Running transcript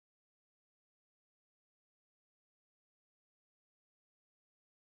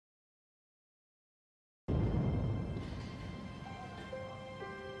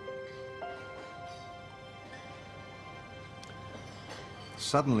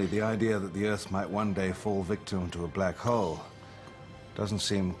Suddenly, the idea that the Earth might one day fall victim to a black hole doesn't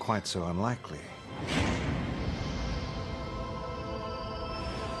seem quite so unlikely.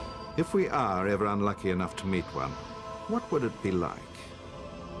 If we are ever unlucky enough to meet one, what would it be like?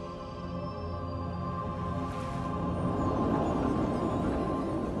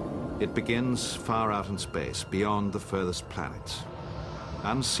 It begins far out in space, beyond the furthest planets.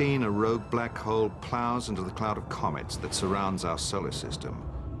 Unseen, a rogue black hole plows into the cloud of comets that surrounds our solar system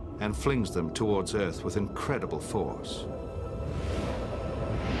and flings them towards Earth with incredible force.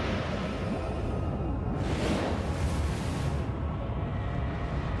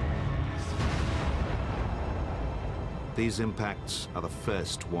 These impacts are the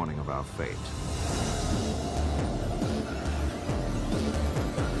first warning of our fate.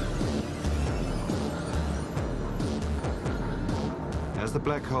 As the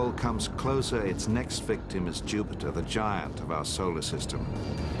black hole comes closer, its next victim is Jupiter, the giant of our solar system.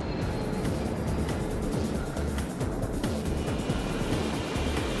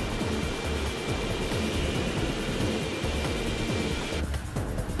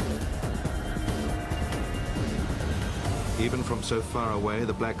 Even from so far away,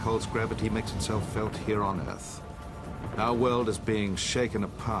 the black hole's gravity makes itself felt here on Earth. Our world is being shaken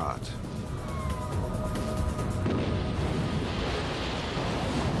apart.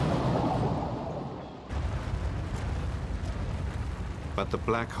 But the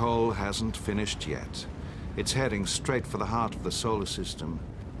black hole hasn't finished yet. It's heading straight for the heart of the solar system,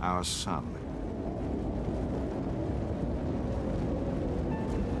 our sun.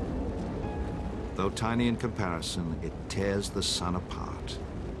 Though tiny in comparison, it tears the sun apart.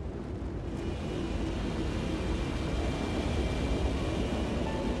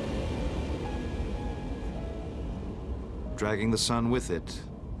 Dragging the sun with it,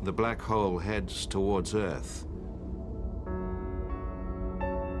 the black hole heads towards Earth.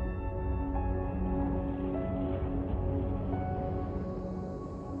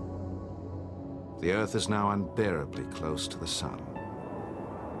 The Earth is now unbearably close to the sun.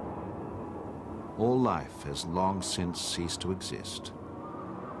 All life has long since ceased to exist.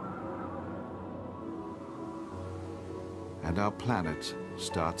 And our planet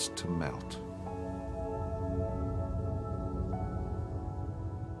starts to melt.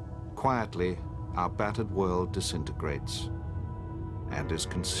 Quietly, our battered world disintegrates and is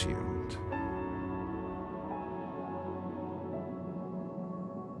consumed.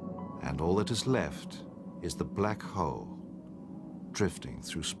 And all that is left is the black hole drifting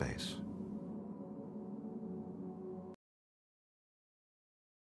through space.